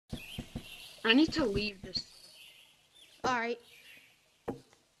I need to leave this. All right.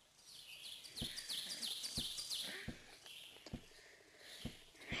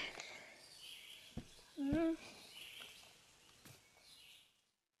 Mm.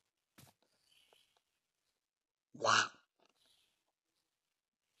 Yeah.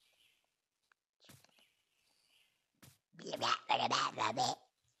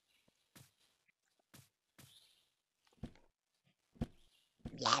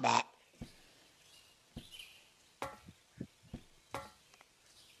 Yeah,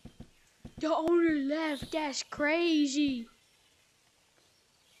 the owner left. That's crazy.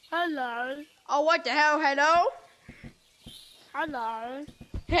 Hello. Oh, what the hell? Hello? Hello.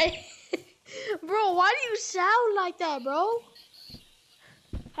 Hey. Bro, why do you sound like that, bro?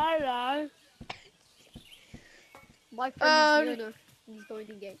 Hello. My friend is Fiona. He's going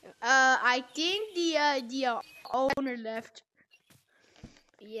to get it. I think the owner left.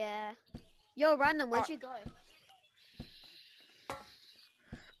 Yeah. Yo, Random, where'd you go?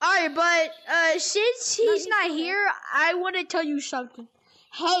 Alright, but since he's not here, I want to tell you something.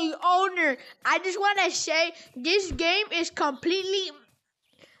 Hey, owner, I just want to say this game is completely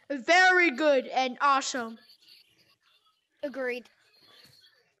very good and awesome. Agreed.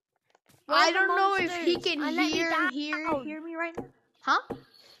 I don't know if he can hear me right now. Huh?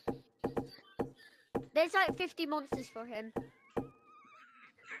 There's like 50 monsters for him.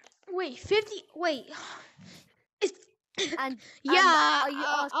 Wait, 50? Wait. And yeah, are you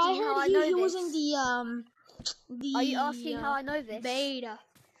asking I heard how I know he this? was in the Are you asking how I know this? beta.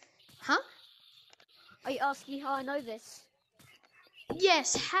 Huh? Are you asking how I know this?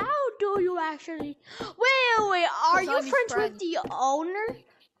 Yes, how do you actually... Wait, are you friends with the owner?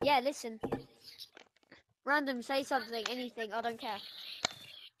 Yeah, listen. Random, say something, anything, I don't care.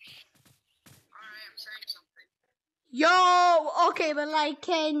 Yo, okay, but like,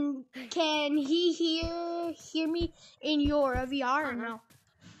 can he hear me in your VR or no?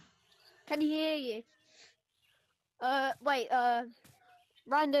 Can he hear you? Wait,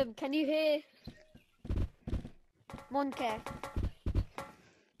 Random, can you hear Monkey?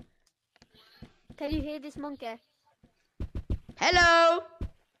 Can you hear this monkey? Hello?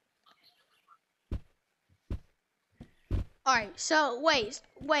 Alright, so wait,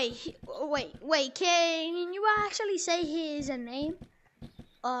 can you actually say his name?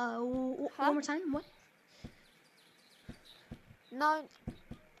 One more time, what? No.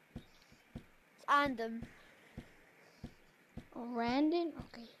 It's Andom. Randon?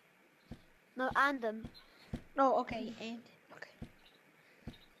 Okay. No, Andom. Oh, okay, and okay.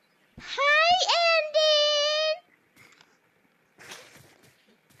 Hi,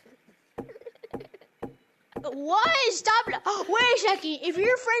 Andon! What? Stop! Wait a second. If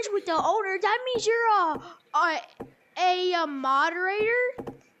you're friends with the owner, that means you're a moderator?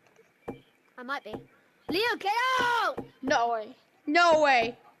 I might be. Leo, get out! No way. No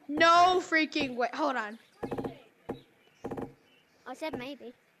way. No freaking way. Hold on. I said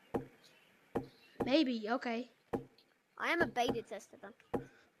maybe. Maybe, okay. I am a beta tester though.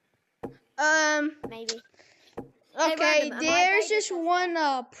 Maybe. Okay, Hey, Random, there's just one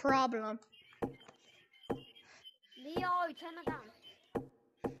problem. Leo, turn it down.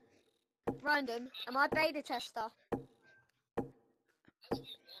 Random, am I beta tester?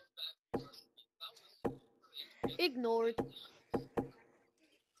 Ignored.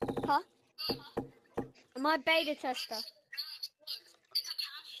 Huh? Am I beta tester?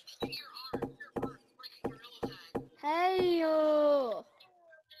 Hey,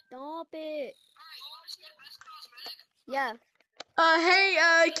 stop it. Yeah.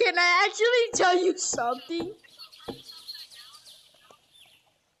 Hey, can I actually tell you something?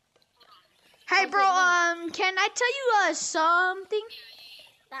 Hey, bro, can I tell you something?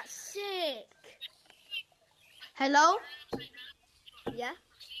 That's sick. Hello? Yeah?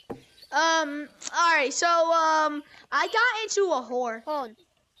 Alright, so, I got into a whore. Hold on.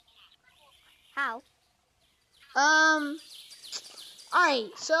 How?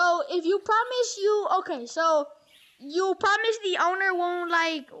 Alright, so if you promise okay, so you promise the owner won't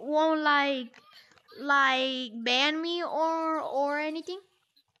ban me or anything?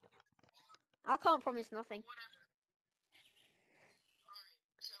 I can't promise nothing.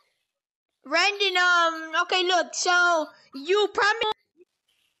 Randon, okay, look, so you promise.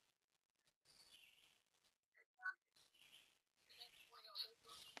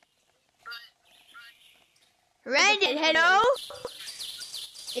 Randon, hello?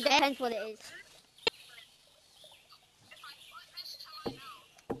 It depends what it is.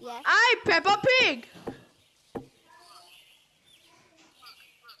 Yeah. I'm Peppa Pig.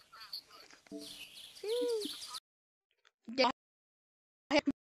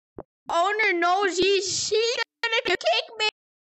 owner knows she's gonna kick me.